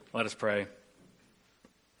Let us pray.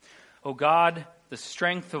 O God, the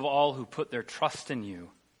strength of all who put their trust in you,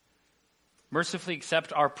 mercifully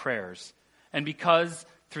accept our prayers, and because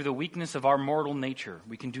through the weakness of our mortal nature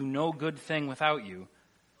we can do no good thing without you,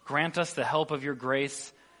 grant us the help of your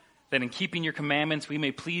grace, that in keeping your commandments we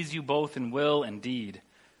may please you both in will and deed.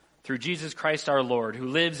 Through Jesus Christ our Lord, who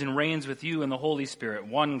lives and reigns with you in the Holy Spirit,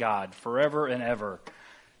 one God, forever and ever.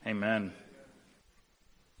 Amen.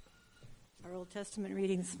 Our Old Testament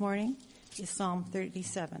reading this morning is Psalm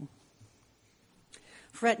 37.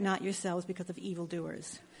 Fret not yourselves because of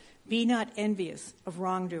evildoers. Be not envious of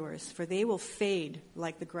wrongdoers, for they will fade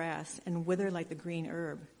like the grass and wither like the green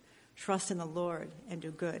herb. Trust in the Lord and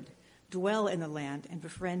do good. Dwell in the land and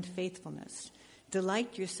befriend faithfulness.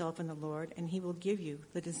 Delight yourself in the Lord, and he will give you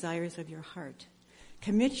the desires of your heart.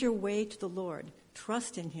 Commit your way to the Lord.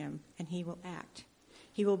 Trust in him, and he will act.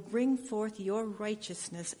 He will bring forth your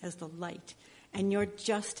righteousness as the light, and your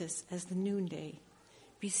justice as the noonday.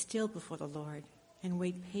 Be still before the Lord, and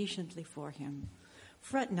wait patiently for him.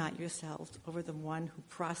 Fret not yourselves over the one who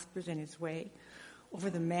prospers in his way, over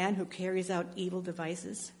the man who carries out evil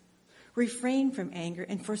devices. Refrain from anger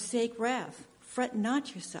and forsake wrath. Fret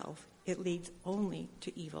not yourself, it leads only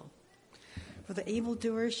to evil. For the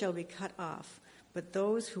evildoer shall be cut off, but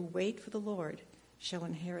those who wait for the Lord shall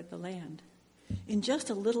inherit the land. In just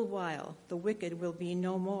a little while, the wicked will be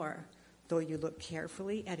no more. Though you look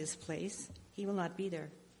carefully at his place, he will not be there.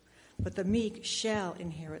 But the meek shall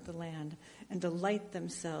inherit the land and delight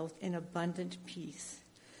themselves in abundant peace.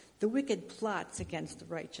 The wicked plots against the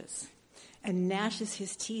righteous and gnashes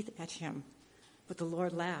his teeth at him. But the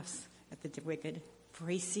Lord laughs at the wicked, for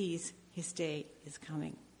he sees his day is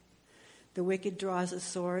coming. The wicked draws a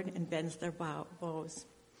sword and bends their bows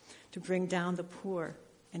to bring down the poor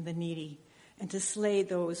and the needy, and to slay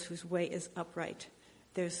those whose way is upright.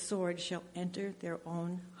 Their sword shall enter their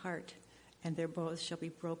own heart, and their bows shall be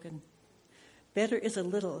broken. Better is a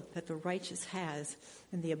little that the righteous has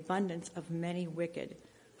than the abundance of many wicked.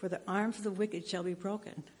 For the arms of the wicked shall be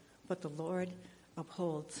broken, but the Lord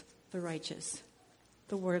upholds the righteous.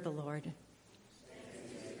 The word of the Lord.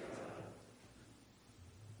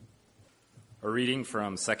 A reading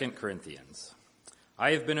from 2 Corinthians.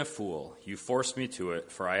 I have been a fool. You forced me to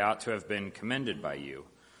it, for I ought to have been commended by you.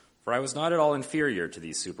 For I was not at all inferior to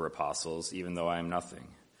these super-apostles, even though I am nothing.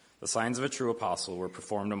 The signs of a true apostle were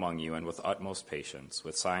performed among you, and with utmost patience,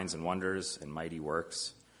 with signs and wonders and mighty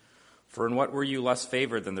works. For in what were you less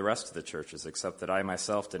favored than the rest of the churches, except that I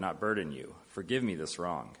myself did not burden you? Forgive me this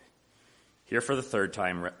wrong. Here for the third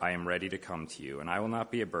time I am ready to come to you, and I will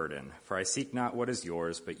not be a burden, for I seek not what is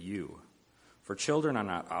yours, but you. For children are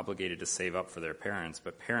not obligated to save up for their parents,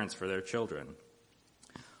 but parents for their children.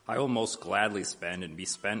 I will most gladly spend and be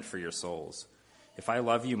spent for your souls. If I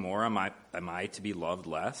love you more, am I to be loved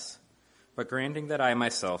less? But granting that I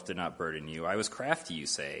myself did not burden you, I was crafty, you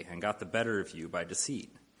say, and got the better of you by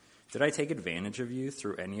deceit. Did I take advantage of you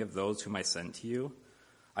through any of those whom I sent to you?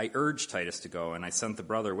 I urged Titus to go, and I sent the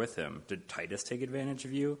brother with him. Did Titus take advantage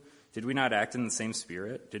of you? Did we not act in the same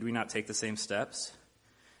spirit? Did we not take the same steps?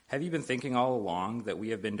 Have you been thinking all along that we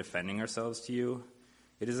have been defending ourselves to you?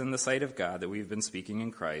 It is in the sight of God that we have been speaking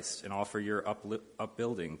in Christ, and all for your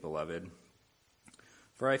upbuilding, beloved.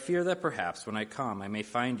 For I fear that perhaps when I come I may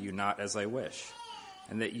find you not as I wish,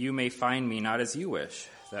 and that you may find me not as you wish,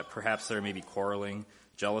 that perhaps there may be quarreling,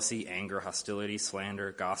 jealousy, anger, hostility,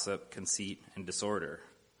 slander, gossip, conceit, and disorder.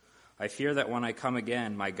 I fear that when I come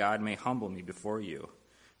again, my God may humble me before you,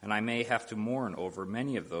 and I may have to mourn over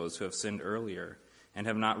many of those who have sinned earlier and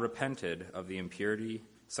have not repented of the impurity,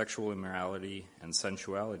 sexual immorality, and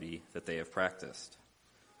sensuality that they have practiced.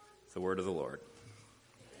 The word of the Lord.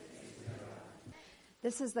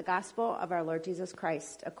 This is the gospel of our Lord Jesus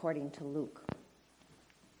Christ according to Luke.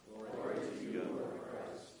 Glory to you, Lord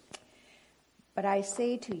Christ. But I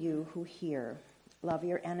say to you who hear, love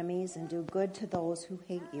your enemies and do good to those who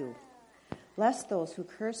hate you. Bless those who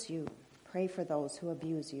curse you. Pray for those who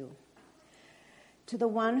abuse you. To the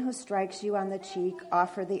one who strikes you on the cheek,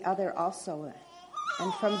 offer the other also.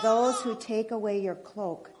 And from those who take away your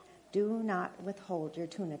cloak, do not withhold your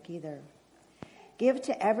tunic either. Give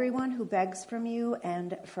to everyone who begs from you,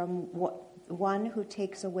 and from one who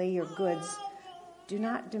takes away your goods, do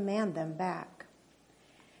not demand them back.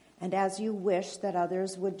 And as you wish that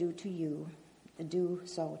others would do to you, do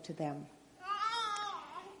so to them.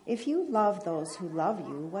 If you love those who love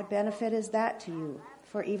you, what benefit is that to you?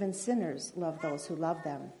 For even sinners love those who love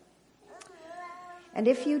them. And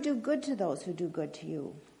if you do good to those who do good to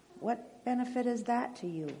you, what benefit is that to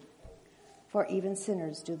you? For even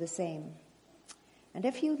sinners do the same. And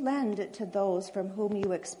if you lend to those from whom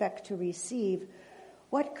you expect to receive,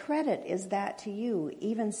 What credit is that to you?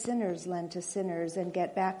 Even sinners lend to sinners and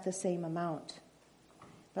get back the same amount.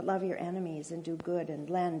 But love your enemies and do good and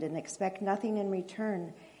lend and expect nothing in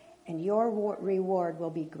return, and your reward will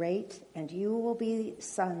be great, and you will be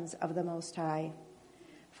sons of the Most High.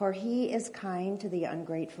 For he is kind to the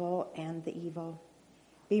ungrateful and the evil.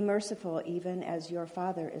 Be merciful even as your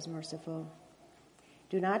Father is merciful.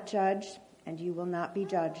 Do not judge, and you will not be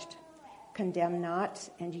judged. Condemn not,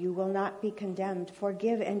 and you will not be condemned.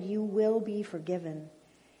 Forgive, and you will be forgiven.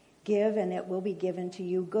 Give, and it will be given to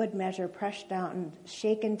you. Good measure, pressed down,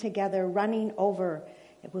 shaken together, running over.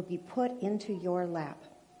 It will be put into your lap.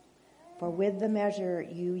 For with the measure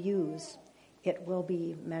you use, it will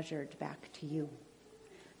be measured back to you.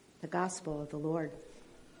 The Gospel of the Lord.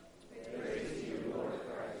 Praise to you, Lord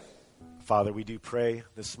Christ. Father, we do pray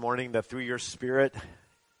this morning that through your Spirit,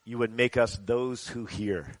 you would make us those who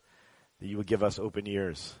hear, that you would give us open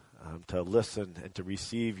ears to listen and to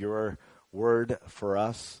receive your word for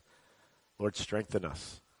us. Lord, strengthen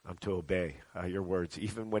us to obey your words.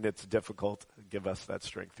 Even when it's difficult, give us that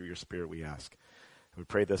strength through your Spirit, we ask. We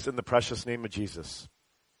pray this in the precious name of Jesus.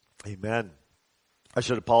 Amen. I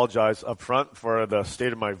should apologize up front for the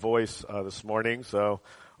state of my voice this morning. So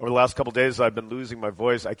over the last couple of days, I've been losing my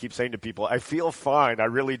voice. I keep saying to people, I feel fine. I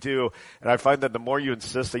really do. And I find that the more you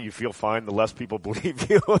insist that you feel fine, the less people believe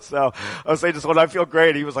you. So I was saying to someone, I feel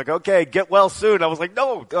great. He was like, okay, get well soon. I was like,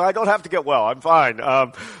 no, I don't have to get well. I'm fine.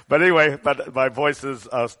 But anyway, my voice is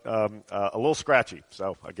a little scratchy.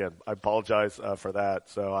 So again, I apologize for that.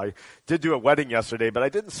 So I did do a wedding yesterday, but I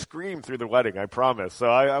didn't scream through the wedding, I promise. So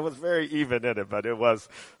I was very even in it, but it was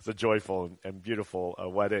a joyful and beautiful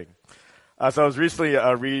wedding. So I was recently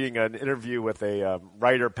reading an interview with a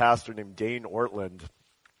writer-pastor named Dane Ortland.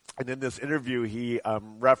 And in this interview, he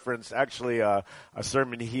referenced actually a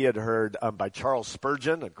sermon he had heard by Charles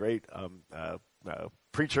Spurgeon, a great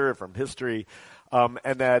preacher from history. And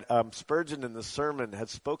that Spurgeon in the sermon had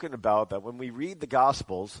spoken about that when we read the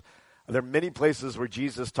Gospels, there are many places where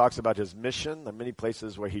Jesus talks about his mission. There are many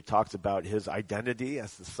places where he talks about his identity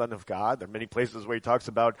as the Son of God. There are many places where he talks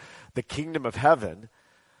about the kingdom of heaven.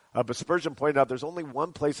 But Spurgeon pointed out there's only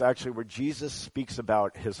one place actually where Jesus speaks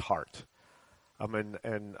about his heart. And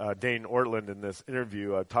Dane Ortland in this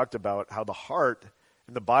interview talked about how the heart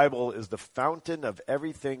in the Bible is the fountain of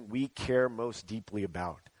everything we care most deeply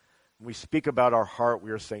about. When we speak about our heart,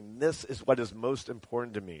 we are saying, this is what is most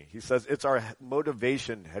important to me. He says it's our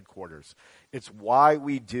motivation headquarters. It's why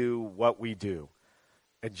we do what we do.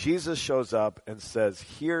 And Jesus shows up and says,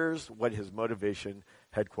 here's what his motivation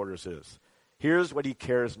headquarters is. Here's what he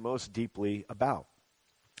cares most deeply about.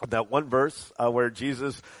 That one verse where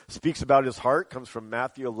Jesus speaks about his heart comes from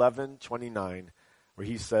Matthew 11:29, where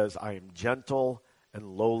he says, I am gentle and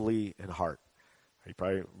lowly in heart. You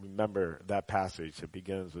probably remember that passage. It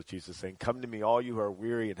begins with Jesus saying, come to me, all you who are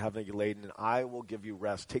weary and heavy laden, and I will give you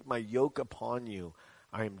rest. Take my yoke upon you.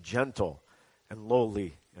 I am gentle and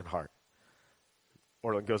lowly in heart.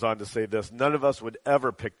 Ortland goes on to say this, none of us would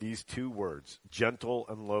ever pick these two words, gentle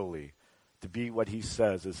and lowly, to be what he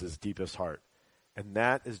says is his deepest heart. And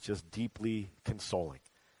that is just deeply consoling.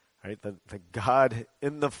 Right? That God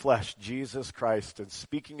in the flesh, Jesus Christ, and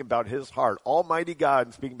speaking about his heart, Almighty God,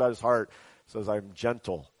 and speaking about his heart, says, I'm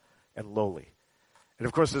gentle and lowly. And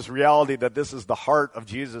of course, this reality that this is the heart of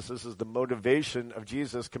Jesus, this is the motivation of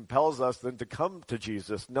Jesus, compels us then to come to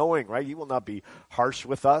Jesus, knowing, right, he will not be harsh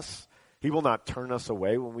with us. He will not turn us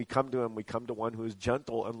away. When we come to him, we come to one who is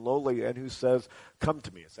gentle and lowly and who says, come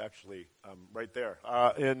to me. It's actually right there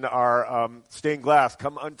in our stained glass,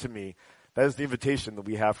 come unto me. That is the invitation that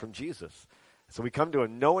we have from Jesus. So we come to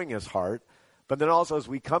him knowing his heart, but then also as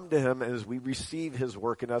we come to him and as we receive his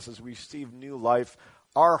work in us, as we receive new life,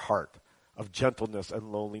 our heart of gentleness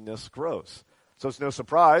and lowliness grows. So it's no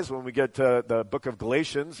surprise when we get to the book of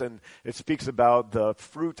Galatians and it speaks about the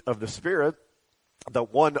fruit of the Spirit,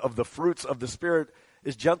 that one of the fruits of the Spirit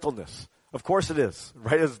is gentleness. Of course it is,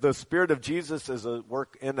 right? As the Spirit of Jesus is at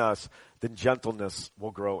work in us, then gentleness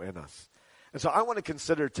will grow in us. And so I want to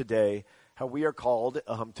consider today how we are called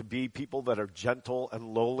to be people that are gentle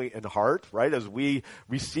and lowly in heart, right? As we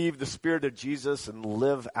receive the Spirit of Jesus and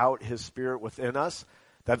live out his Spirit within us,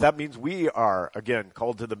 that means we are, again,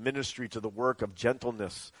 called to the ministry, to the work of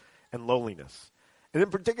gentleness and lowliness. And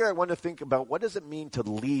in particular, I want to think about what does it mean to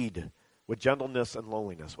lead with gentleness and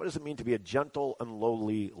lowliness? What does it mean to be a gentle and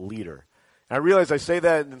lowly leader? And I realize I say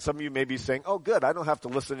that, and some of you may be saying, oh, good, I don't have to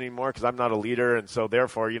listen anymore because I'm not a leader, and so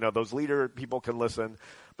therefore, those leader people can listen.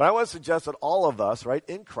 But I want to suggest that all of us, right,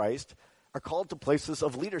 in Christ, are called to places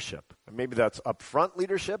of leadership. And maybe that's upfront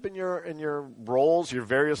leadership in your roles, your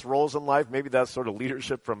various roles in life. Maybe that's sort of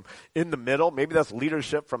leadership from in the middle. Maybe that's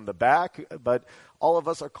leadership from the back. But all of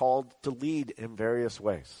us are called to lead in various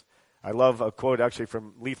ways. I love a quote actually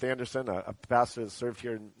from Leith Anderson, a pastor that served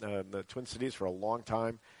here in the Twin Cities for a long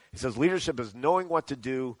time. He says, leadership is knowing what to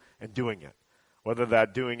do and doing it. Whether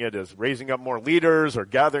that doing it is raising up more leaders or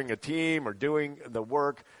gathering a team or doing the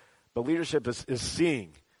work. But leadership is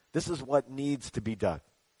seeing this is what needs to be done.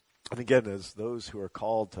 And again, as those who are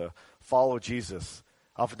called to follow Jesus,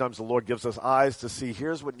 oftentimes the Lord gives us eyes to see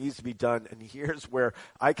here's what needs to be done and here's where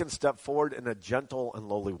I can step forward in a gentle and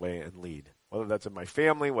lowly way and lead. Whether that's in my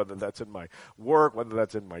family, whether that's in my work, whether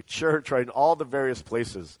that's in my church, right? In all the various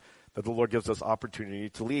places that the Lord gives us opportunity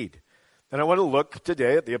to lead. And I want to look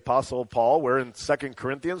today at the Apostle Paul. We're in 2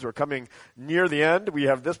 Corinthians. We're coming near the end. We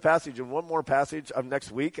have this passage and one more passage of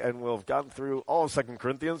next week, and we'll have gotten through all of 2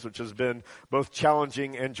 Corinthians, which has been both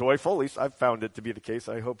challenging and joyful. At least I've found it to be the case.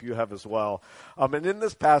 I hope you have as well. And in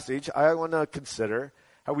this passage, I want to consider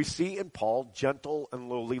how we see in Paul gentle and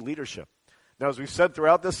lowly leadership. Now, as we've said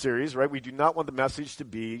throughout this series, right, we do not want the message to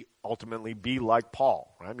be ultimately be like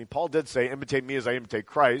Paul. Right? I mean, Paul did say, imitate me as I imitate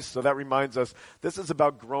Christ. So that reminds us this is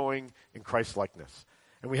about growing in Christ-likeness.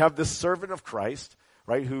 And we have this servant of Christ,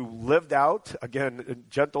 right, who lived out, again,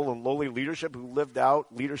 gentle and lowly leadership, who lived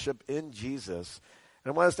out leadership in Jesus.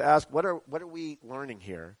 And I want us to ask, what are we learning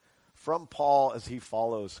here from Paul as he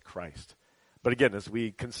follows Christ? But again, as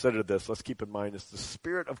we consider this, let's keep in mind it's the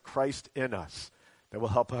Spirit of Christ in us that will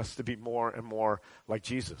help us to be more and more like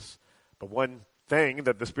Jesus. But one thing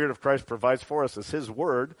that the Spirit of Christ provides for us is His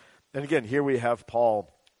Word. And again, here we have Paul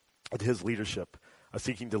at his leadership,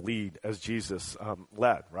 seeking to lead as Jesus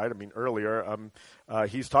led, right? I mean, earlier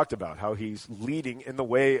he's talked about how he's leading in the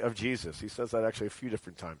way of Jesus. He says that actually a few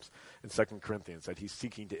different times in 2 Corinthians, that he's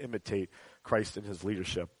seeking to imitate Christ in his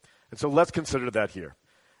leadership. And so let's consider that here.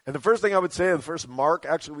 And the first thing I would say, the first mark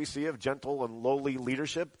actually we see of gentle and lowly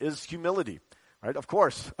leadership is humility. Right? Of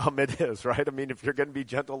course, it is, right? I mean, if you're going to be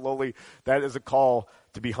gentle, lowly, that is a call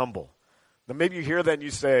to be humble. Now, maybe you hear that and you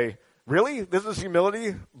say, really? This is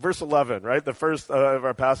humility? Verse 11, right? The first of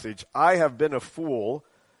our passage. I have been a fool.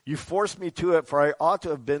 You forced me to it, for I ought to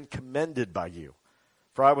have been commended by you.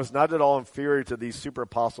 For I was not at all inferior to these super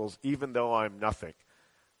apostles, even though I'm nothing.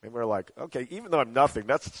 And we're like, okay, even though I'm nothing,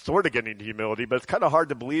 that's sort of getting to humility, but it's kind of hard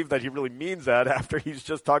to believe that he really means that after he's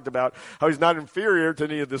just talked about how he's not inferior to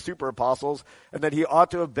any of the super apostles and that he ought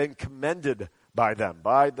to have been commended by them,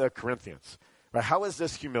 by the Corinthians. Right? How is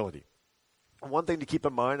this humility? One thing to keep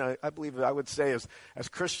in mind, I believe I would say is, as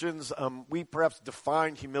Christians, we perhaps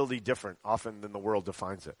define humility different often than the world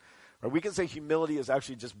defines it. Right? We can say humility is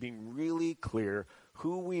actually just being really clear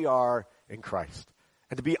who we are in Christ.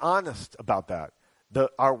 And to be honest about that.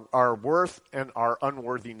 Our worth and our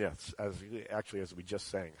unworthiness, as we just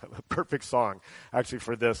sang, a perfect song actually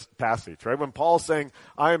for this passage, right? When Paul's saying,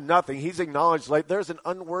 I am nothing, he's acknowledged, like, there's an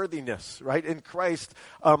unworthiness, right? In Christ,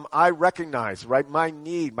 I recognize, right, my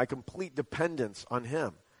need, my complete dependence on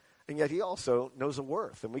him. And yet he also knows a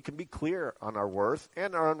worth, and we can be clear on our worth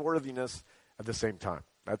and our unworthiness at the same time.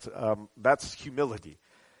 That's humility.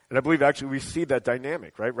 And I believe actually we see that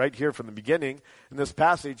dynamic, right here from the beginning in this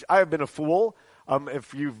passage. I have been a fool.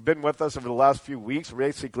 If you've been with us over the last few weeks,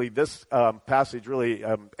 basically this passage really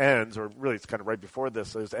ends, or really it's kind of right before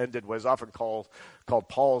this is ended, what is often called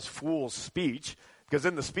Paul's fool's speech. Because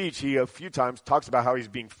in the speech, he a few times talks about how he's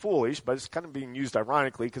being foolish, but it's kind of being used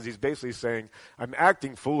ironically because he's basically saying, I'm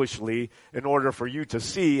acting foolishly in order for you to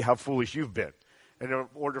see how foolish you've been, and in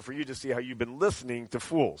order for you to see how you've been listening to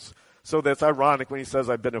fools. So that's ironic when he says,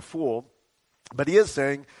 I've been a fool. But he is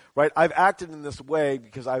saying, right, I've acted in this way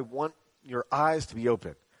because I want your eyes to be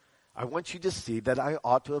open. I want you to see that I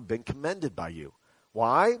ought to have been commended by you.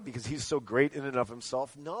 Why? Because he's so great in and of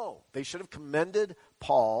himself? No. They should have commended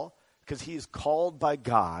Paul because he is called by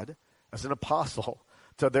God as an apostle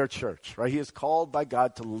to their church, right? He is called by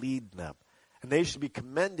God to lead them. And they should be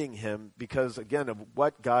commending him because, again, of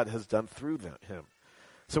what God has done through him.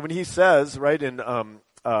 So when he says, right, in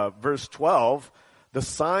verse 12, the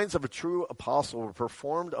signs of a true apostle were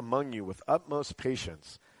performed among you with utmost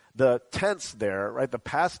patience. The tense there, right, the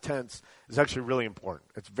past tense is actually really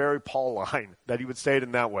important. It's very Pauline that he would say it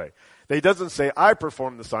in that way. That he doesn't say, I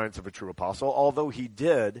performed the signs of a true apostle, although he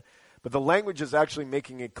did. But the language is actually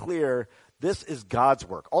making it clear this is God's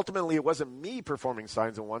work. Ultimately, it wasn't me performing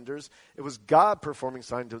signs and wonders. It was God performing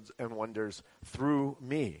signs and wonders through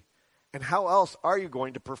me. And how else are you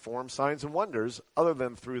going to perform signs and wonders other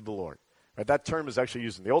than through the Lord? Right, that term is actually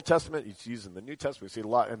used in the Old Testament. It's used in the New Testament. We see it a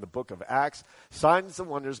lot in the book of Acts. Signs and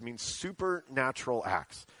wonders mean supernatural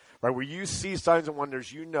acts. right? Where you see signs and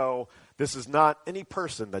wonders, you know this is not any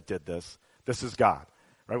person that did this. This is God,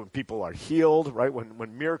 right? When people are healed, right?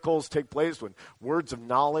 When miracles take place, when words of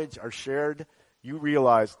knowledge are shared, you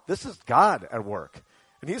realize this is God at work.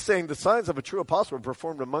 And he's saying the signs of a true apostle were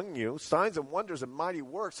performed among you, signs and wonders and mighty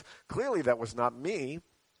works. Clearly that was not me.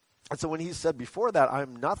 And so when he said before that,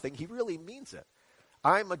 I'm nothing, he really means it.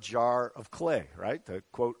 I'm a jar of clay, right? To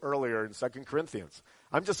quote earlier in 2 Corinthians.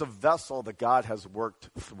 I'm just a vessel that God has worked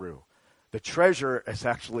through. The treasure is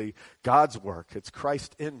actually God's work. It's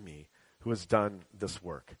Christ in me who has done this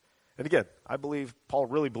work. And again, I believe Paul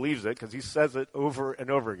really believes it because he says it over and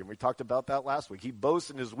over again. We talked about that last week. He boasts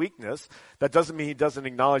in his weakness. That doesn't mean he doesn't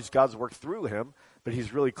acknowledge God's work through him, but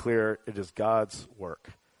he's really clear it is God's work.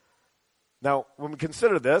 Now, when we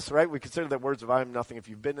consider this, right, we consider that words of I am nothing. If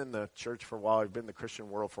you've been in the church for a while, you've been in the Christian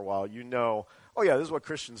world for a while, you know, oh yeah, this is what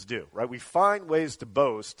Christians do, right? We find ways to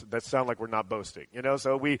boast that sound like we're not boasting, you know?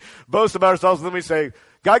 So we boast about ourselves and then we say,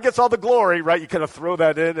 God gets all the glory, right? You kind of throw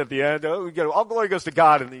that in at the end. Oh, all glory goes to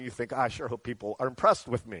God. And then you think, I sure hope people are impressed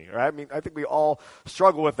with me, right? I mean, I think we all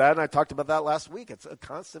struggle with that. And I talked about that last week. It's a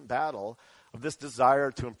constant battle of this desire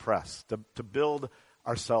to impress, to build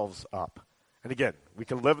ourselves up. And again, we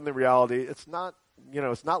can live in the reality. It's not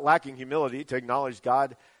lacking humility to acknowledge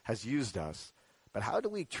God has used us. But how do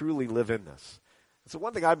we truly live in this? So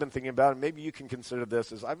one thing I've been thinking about, and maybe you can consider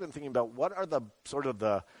this, is I've been thinking about what are the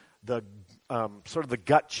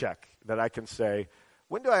gut check that I can say,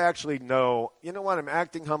 when do I actually know, you know what, I'm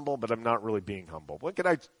acting humble, but I'm not really being humble? When can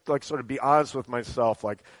I sort of be honest with myself?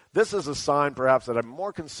 Like, this is a sign perhaps that I'm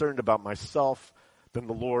more concerned about myself than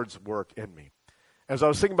the Lord's work in me. As I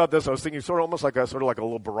was thinking about this, I was thinking sort of like a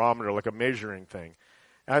little barometer, like a measuring thing.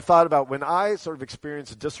 And I thought about when I sort of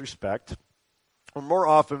experience disrespect, or more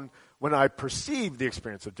often when I perceive the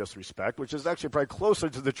experience of disrespect, which is actually probably closer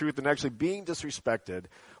to the truth than actually being disrespected,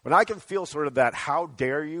 when I can feel sort of that how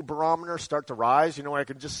dare you barometer start to rise, you know, when I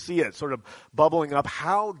can just see it sort of bubbling up,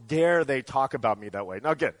 how dare they talk about me that way?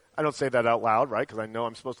 Now again, I don't say that out loud, right, because I know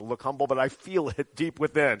I'm supposed to look humble, but I feel it deep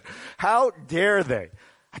within. How dare they?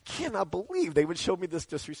 I cannot believe they would show me this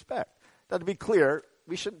disrespect. Now, to be clear,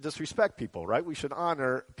 we shouldn't disrespect people, right? We should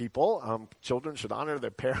honor people. Children should honor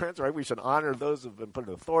their parents, right? We should honor those who have been put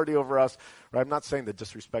in authority over us, right? I'm not saying that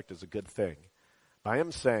disrespect is a good thing. But I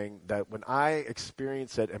am saying that when I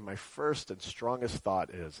experience it and my first and strongest thought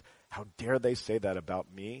is, how dare they say that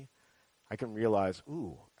about me? I can realize,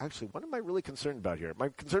 actually, what am I really concerned about here? Am I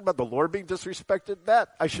concerned about the Lord being disrespected? That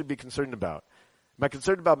I should be concerned about. Am I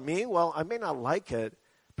concerned about me? Well, I may not like it.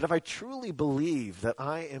 But if I truly believe that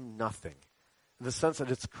I am nothing, in the sense that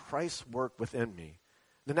it's Christ's work within me,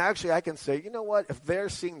 then actually I can say, you know what, if they're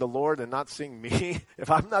seeing the Lord and not seeing me, if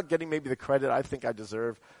I'm not getting maybe the credit I think I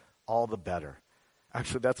deserve, all the better.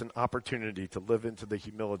 Actually, that's an opportunity to live into the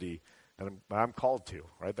humility that I'm called to,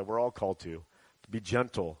 right, that we're all called to be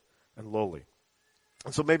gentle and lowly.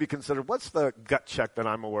 And so maybe consider, what's the gut check that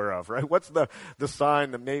I'm aware of, right? What's the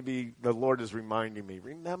sign that maybe the Lord is reminding me?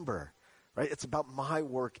 Remember, right? It's about my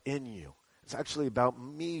work in you. It's actually about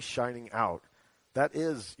me shining out. That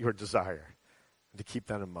is your desire. And to keep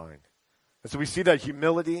that in mind. And so we see that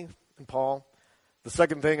humility in Paul. The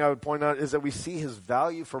second thing I would point out is that we see his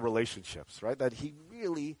value for relationships, right? That he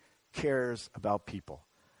really cares about people.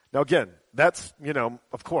 Now again, that's,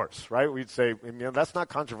 of course, right? We'd say, that's not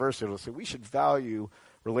controversial to say we should value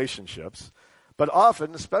relationships. But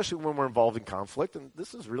often, especially when we're involved in conflict, and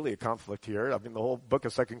this is really a conflict here. I mean, the whole book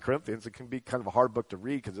of 2 Corinthians, it can be kind of a hard book to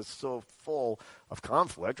read because it's so full of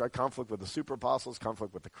conflict, right? Conflict with the super apostles,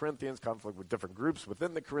 conflict with the Corinthians, conflict with different groups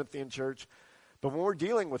within the Corinthian church. But when we're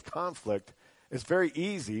dealing with conflict, it's very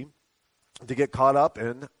easy to get caught up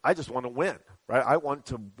in, I just want to win, right? I want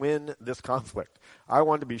to win this conflict. I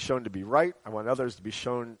want to be shown to be right. I want others to be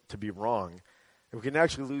shown to be wrong. And we can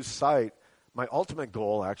actually lose sight. My ultimate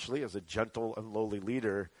goal, actually, as a gentle and lowly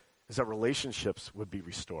leader, is that relationships would be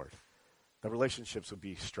restored, that relationships would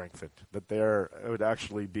be strengthened, that there would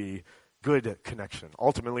actually be good connection.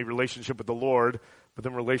 Ultimately, relationship with the Lord, but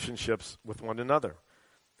then relationships with one another.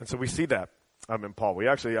 And so we see that in Paul.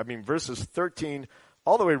 Verses 13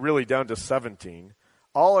 all the way really down to 17,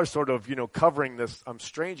 all are sort of, covering this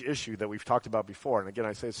strange issue that we've talked about before. And again,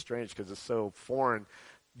 I say it's strange because it's so foreign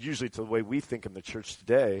usually to the way we think in the church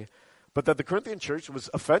today. But that the Corinthian church was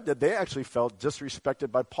offended. They actually felt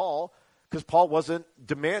disrespected by Paul because Paul wasn't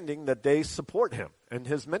demanding that they support him in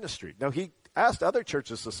his ministry. Now, he asked other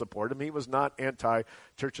churches to support him. He was not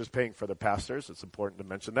anti-churches paying for their pastors. It's important to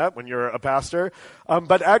mention that when you're a pastor.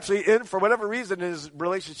 But actually, for whatever reason, in his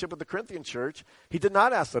relationship with the Corinthian church, he did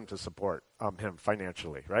not ask them to support him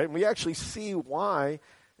financially, right? And we actually see why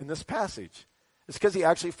in this passage. It's because he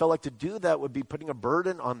actually felt like to do that would be putting a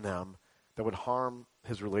burden on them that would harm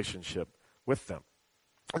his relationship with them.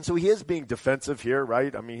 And so he is being defensive here,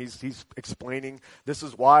 right? I mean, he's explaining, this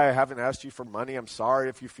is why I haven't asked you for money. I'm sorry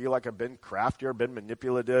if you feel like I've been crafty or been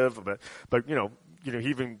manipulative. But he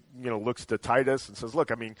even looks to Titus and says,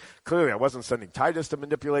 look, I mean, clearly I wasn't sending Titus to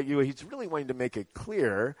manipulate you. He's really wanting to make it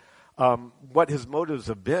clear what his motives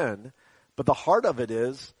have been. But the heart of it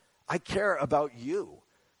is, I care about you.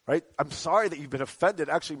 Right? I'm sorry that you've been offended.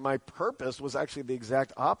 Actually, my purpose was actually the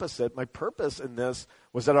exact opposite. My purpose in this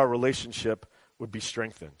was that our relationship would be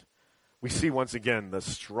strengthened. We see once again the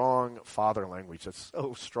strong father language that's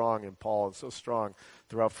so strong in Paul and so strong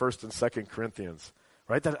throughout 1st and 2nd Corinthians.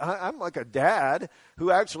 Right? That I'm like a dad who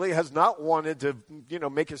actually has not wanted to,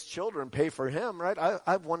 make his children pay for him. Right?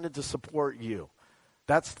 I've wanted to support you.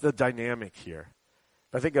 That's the dynamic here.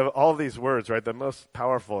 I think of all these words, right, the most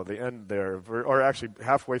powerful at the end there, or actually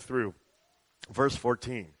halfway through, verse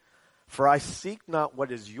 14. For I seek not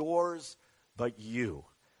what is yours, but you.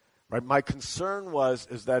 Right? My concern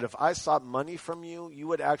is that if I sought money from you, you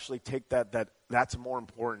would actually take that's more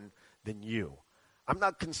important than you. I'm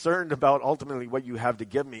not concerned about ultimately what you have to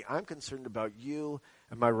give me. I'm concerned about you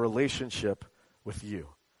and my relationship with you.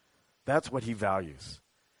 That's what he values.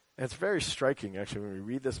 And it's very striking, actually, when we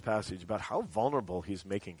read this passage about how vulnerable he's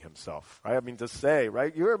making himself, right? I mean, to say,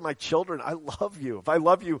 right, you're my children, I love you. If I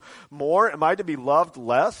love you more, am I to be loved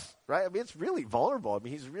less, right? I mean, it's really vulnerable. I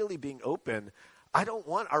mean, he's really being open. I don't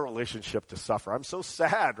want our relationship to suffer. I'm so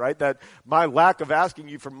sad, right, that my lack of asking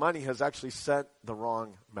you for money has actually sent the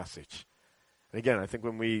wrong message. And again, I think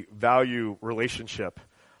when we value relationship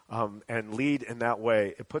and lead in that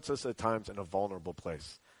way, it puts us at times in a vulnerable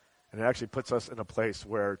place. And it actually puts us in a place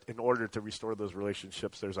where, in order to restore those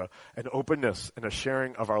relationships, there's an openness and a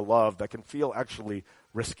sharing of our love that can feel actually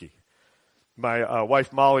risky. My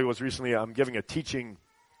wife, Molly, was recently giving a teaching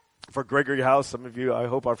for Gregory House. Some of you, I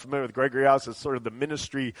hope, are familiar with Gregory House. It's sort of the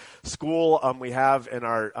ministry school we have in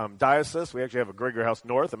our diocese. We actually have a Gregory House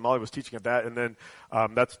North, and Molly was teaching at that. And then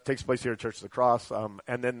that takes place here at Church of the Cross.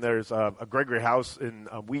 And then there's a Gregory House in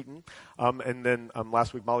Wheaton. And then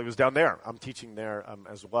last week, Molly was down there. I'm teaching there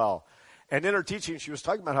as well. And in her teaching, she was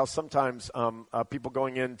talking about how sometimes people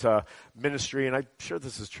going into ministry, and I'm sure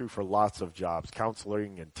this is true for lots of jobs,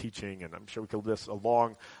 counseling and teaching, and I'm sure we could list a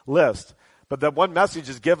long list. But the one message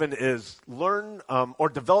is given is learn or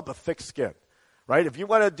develop a thick skin, right? If you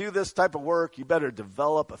want to do this type of work, you better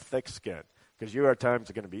develop a thick skin because you at times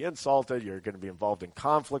are going to be insulted. You're going to be involved in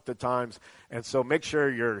conflict at times. And so make sure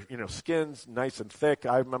your skin's nice and thick.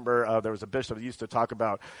 I remember there was a bishop that used to talk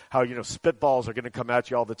about how, spitballs are going to come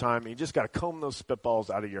at you all the time. And you just got to comb those spitballs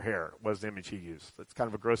out of your hair was the image he used. It's kind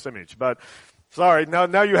of a gross image. But sorry,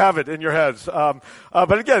 now you have it in your heads.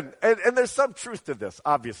 But again, and there's some truth to this,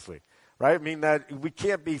 obviously. Right? I mean that we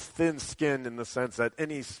can't be thin-skinned in the sense that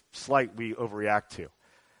any slight we overreact to.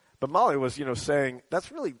 But Molly was, saying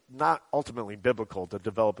that's really not ultimately biblical to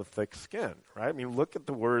develop a thick skin, right? I mean, look at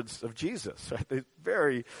the words of Jesus, right? The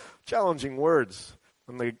very challenging words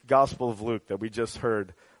in the Gospel of Luke that we just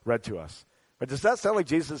heard read to us. But does that sound like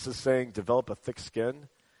Jesus is saying develop a thick skin,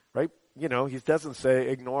 right? He doesn't say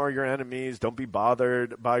ignore your enemies, don't be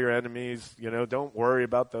bothered by your enemies, don't worry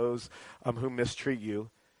about those who mistreat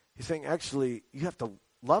you. He's saying, actually, you have to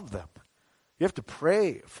love them. You have to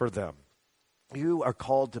pray for them. You are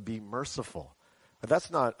called to be merciful. And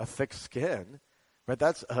that's not a thick skin, right?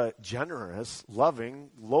 That's a generous, loving,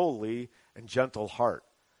 lowly, and gentle heart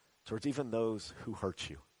towards even those who hurt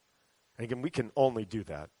you. And again, we can only do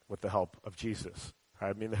that with the help of Jesus. Right?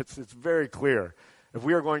 I mean, it's very clear. If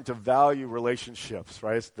we are going to value relationships,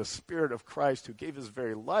 right, it's the Spirit of Christ who gave his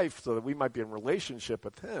very life so that we might be in relationship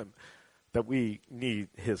with him, that we need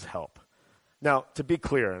his help. Now, to be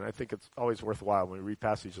clear, and I think it's always worthwhile when we read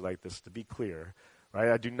passages like this to be clear, right?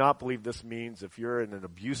 I do not believe this means if you're in an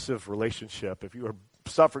abusive relationship, if you are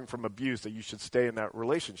suffering from abuse, that you should stay in that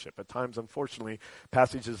relationship. At times, unfortunately,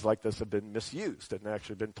 passages like this have been misused and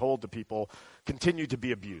actually been told to people, continue to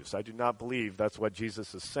be abused. I do not believe that's what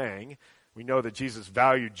Jesus is saying. We know that Jesus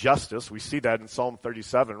valued justice. We see that in Psalm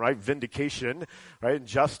 37, right? Vindication, right? And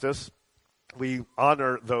justice. We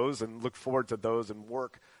honor those and look forward to those and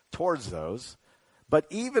work towards those. But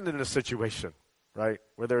even in a situation, right,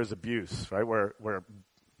 where there is abuse, right, where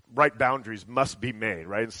right boundaries must be made,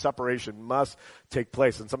 right, and separation must take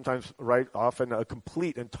place, and sometimes, right, often a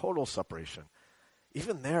complete and total separation.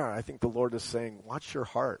 Even there, I think the Lord is saying, watch your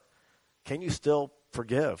heart. Can you still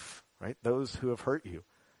forgive, right, those who have hurt you?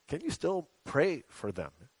 Can you still pray for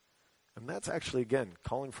them? And that's actually, again,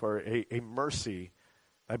 calling for a mercy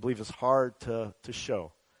I believe is hard to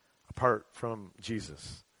show apart from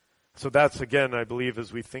Jesus. So that's, again, I believe,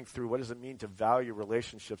 as we think through what does it mean to value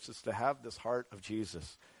relationships, is to have this heart of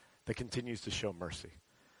Jesus that continues to show mercy.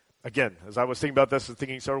 Again, as I was thinking about this and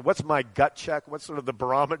thinking, sort of, what's my gut check? What's sort of the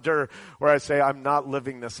barometer where I say I'm not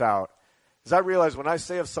living this out? Is I realize when I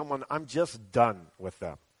say of someone, I'm just done with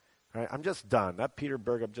them. Right? I'm just done. That Peter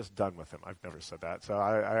Berg, I'm just done with him. I've never said that, so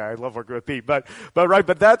I love working with Pete. But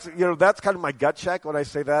that's that's kind of my gut check when I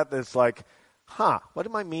say that. It's like, what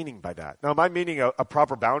am I meaning by that? Now, am I meaning a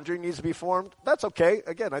proper boundary needs to be formed? That's okay.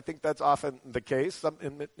 Again, I think that's often the case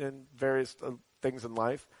in various things in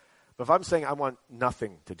life. But if I'm saying I want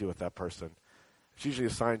nothing to do with that person, it's usually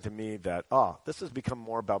a sign to me that, this has become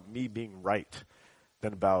more about me being right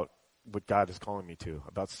than about what God is calling me to,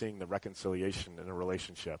 about seeing the reconciliation in a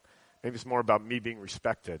relationship. Maybe it's more about me being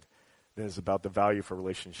respected than it's about the value for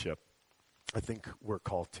relationship I think we're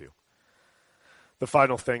called to. The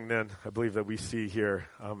final thing then, I believe that we see here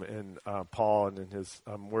in Paul and in his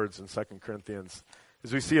words in 2 Corinthians,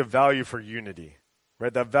 is we see a value for unity.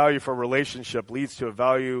 Right? That value for relationship leads to a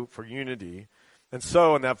value for unity. And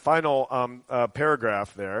so in that final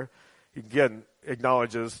paragraph there, he again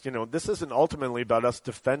acknowledges, this isn't ultimately about us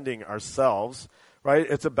defending ourselves, right?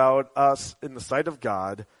 It's about us, in the sight of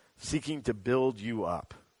God, seeking to build you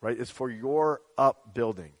up, right? It's for your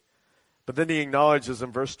upbuilding. But then he acknowledges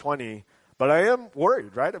in verse 20, but I am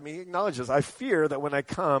worried, right? I mean, he acknowledges, I fear that when I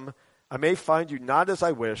come, I may find you not as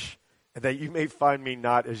I wish, and that you may find me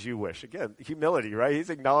not as you wish. Again, humility, right? He's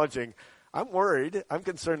acknowledging, I'm worried, I'm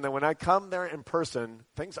concerned that when I come there in person,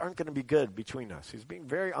 things aren't going to be good between us. He's being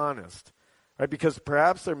very honest, right? Because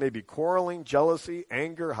perhaps there may be quarreling, jealousy,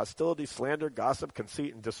 anger, hostility, slander, gossip,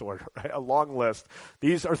 conceit, and disorder, right? A long list.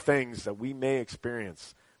 These are things that we may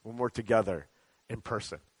experience when we're together in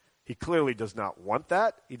person. He clearly does not want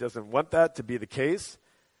that. He doesn't want that to be the case,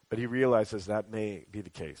 but he realizes that may be the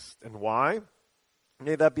case. And why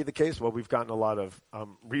may that be the case? Well, we've gotten a lot of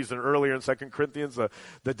reason earlier in 2 Corinthians,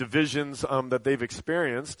 the divisions that they've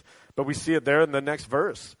experienced, but we see it there in the next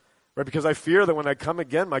verse, right? Because I fear that when I come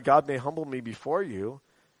again, my God may humble me before you,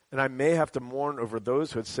 and I may have to mourn over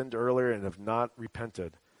those who had sinned earlier and have not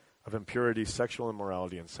repented of impurity, sexual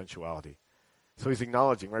immorality, and sensuality. So he's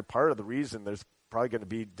acknowledging, right, part of the reason there's probably going to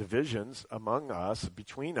be divisions among us,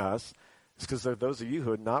 between us, is because there are those of you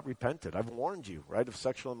who had not repented. I've warned you, right, of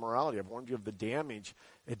sexual immorality. I've warned you of the damage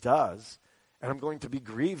it does, and I'm going to be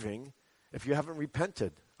grieving if you haven't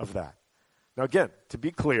repented of that. Now, again, to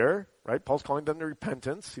be clear, right, Paul's calling them to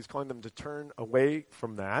repentance. He's calling them to turn away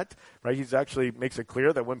from that, right? He's actually makes it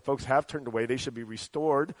clear that when folks have turned away, they should be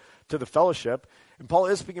restored to the fellowship. And Paul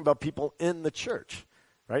is speaking about people in the church.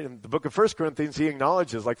 Right? In the book of 1 Corinthians, he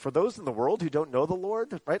acknowledges, like, for those in the world who don't know the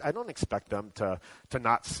Lord, right, I don't expect them to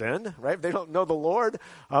not sin, right? If they don't know the Lord,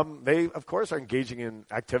 they, of course, are engaging in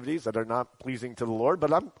activities that are not pleasing to the Lord,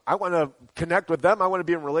 but I want to connect with them. I want to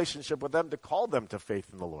be in relationship with them to call them to faith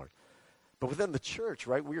in the Lord. But within the church,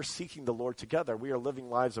 right, we are seeking the Lord together. We are living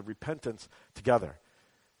lives of repentance together.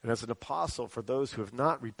 And as an apostle, for those who have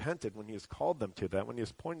not repented, when he has called them to that, when he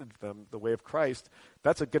has pointed them the way of Christ,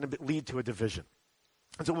 that's going to lead to a division.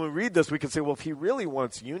 And so when we read this, we can say, well, if he really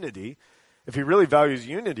wants unity, if he really values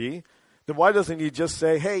unity, then why doesn't he just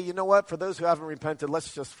say, hey, you know what, for those who haven't repented,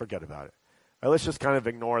 let's just forget about it. Right, let's just kind of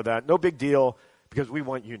ignore that. No big deal, because we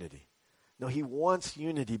want unity. No, he wants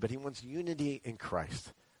unity, but he wants unity in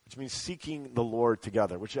Christ, which means seeking the Lord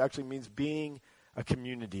together, which actually means being a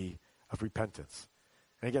community of repentance.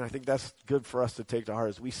 And again, I think that's good for us to take to heart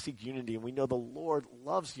as we seek unity, and we know the Lord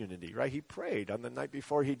loves unity, right? He prayed on the night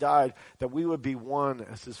before he died that we would be one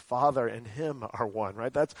as his Father and him are one,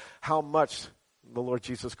 right? That's how much the Lord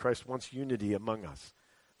Jesus Christ wants unity among us.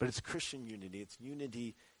 But it's Christian unity. It's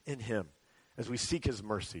unity in him as we seek his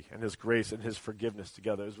mercy and his grace and his forgiveness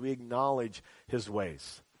together, as we acknowledge his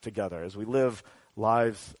ways together, as we live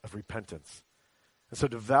lives of repentance. And so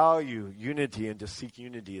to value unity and to seek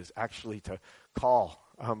unity is actually to call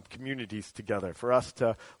communities together, for us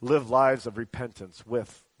to live lives of repentance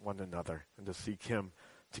with one another and to seek him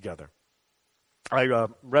together. I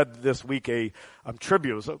read this week a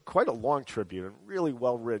tribute. It was quite a long tribute, and really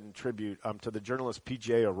well-written tribute to the journalist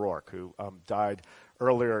P.J. O'Rourke, who died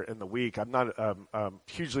earlier in the week. I'm not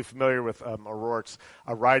hugely familiar with O'Rourke's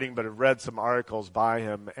writing, but I've read some articles by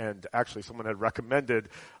him, and actually someone had recommended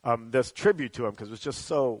this tribute to him because it was just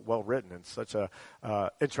so well-written and such a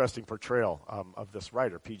interesting portrayal of this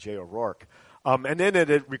writer, P.J. O'Rourke. And in it,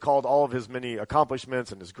 it recalled all of his many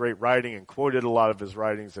accomplishments and his great writing and quoted a lot of his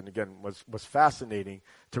writings, and again, was fascinating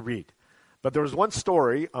to read. But there was one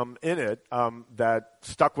story in it that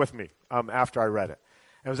stuck with me after I read it.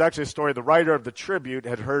 And it was actually a story the writer of the Tribute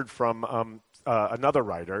had heard from another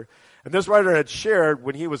writer. And this writer had shared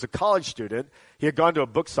when he was a college student, he had gone to a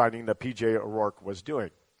book signing that P.J. O'Rourke was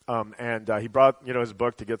doing. And he brought, his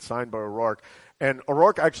book to get signed by O'Rourke. And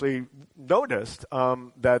O'Rourke actually noticed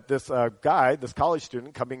that this guy, this college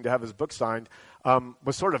student coming to have his book signed,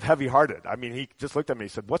 was sort of heavy-hearted. I mean, he just looked at me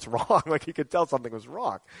and said, "What's wrong?" Like he could tell something was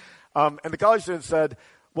wrong. And the college student said,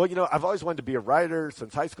 "Well, I've always wanted to be a writer.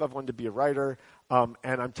 Since high school, I've wanted to be a writer. And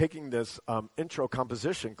I'm taking this intro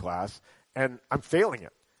composition class, and I'm failing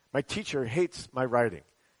it. My teacher hates my writing.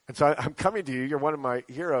 And so I'm coming to you. You're one of my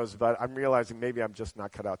heroes, but I'm realizing maybe I'm just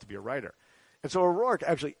not cut out to be a writer." And so O'Rourke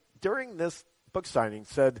actually, during this book signing,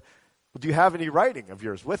 said, "Well, do you have any writing of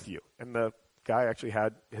yours with you?" And the guy actually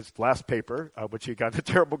had his last paper, which he got a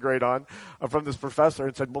terrible grade on, from this professor,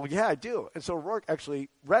 and said, "Well, yeah, I do." And so O'Rourke actually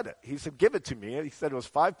read it. He said, "Give it to me." And he said it was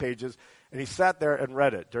 5 pages, and he sat there and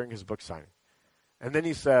read it during his book signing. And then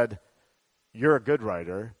he said, "You're a good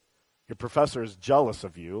writer. Your professor is jealous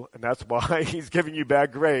of you, and that's why he's giving you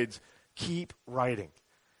bad grades. Keep writing."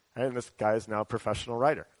 And this guy is now a professional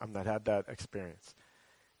writer. I've not had that experience.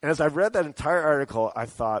 And as I read that entire article, I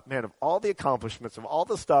thought, man, of all the accomplishments, of all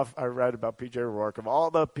the stuff I read about P.J. O'Rourke, of all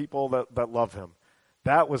the people that love him,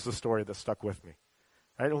 that was the story that stuck with me.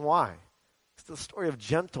 Right? And why? It's the story of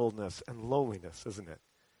gentleness and lowliness, isn't it?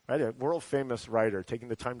 Right? A world-famous writer taking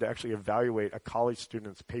the time to actually evaluate a college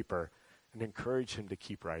student's paper and encourage him to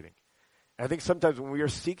keep writing. And I think sometimes when we are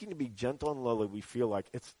seeking to be gentle and lowly, we feel like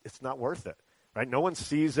it's not worth it. Right? No one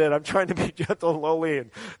sees it. I'm trying to be gentle and lowly, and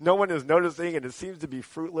no one is noticing, and it seems to be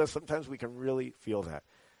fruitless. Sometimes we can really feel that.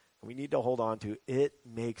 And we need to hold on to it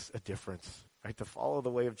makes a difference, right? To follow the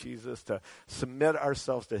way of Jesus, to submit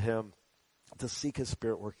ourselves to him, to seek his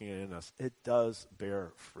Spirit working in us. It does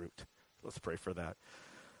bear fruit. Let's pray for that.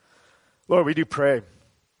 Lord, we do pray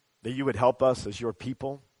that you would help us as your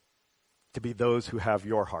people to be those who have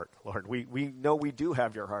your heart, Lord. We know we do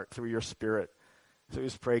have your heart through your Spirit. So we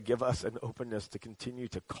just pray, give us an openness to continue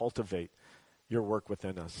to cultivate your work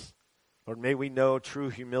within us. Lord, may we know true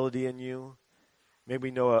humility in you. May we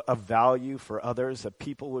know a value for others, that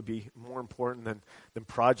people would be more important than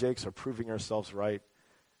projects or proving ourselves right.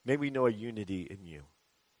 May we know a unity in you.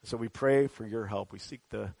 So we pray for your help. We seek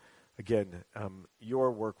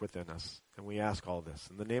your work within us. And we ask all this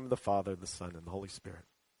in the name of the Father, the Son, and the Holy Spirit.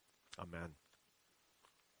 Amen.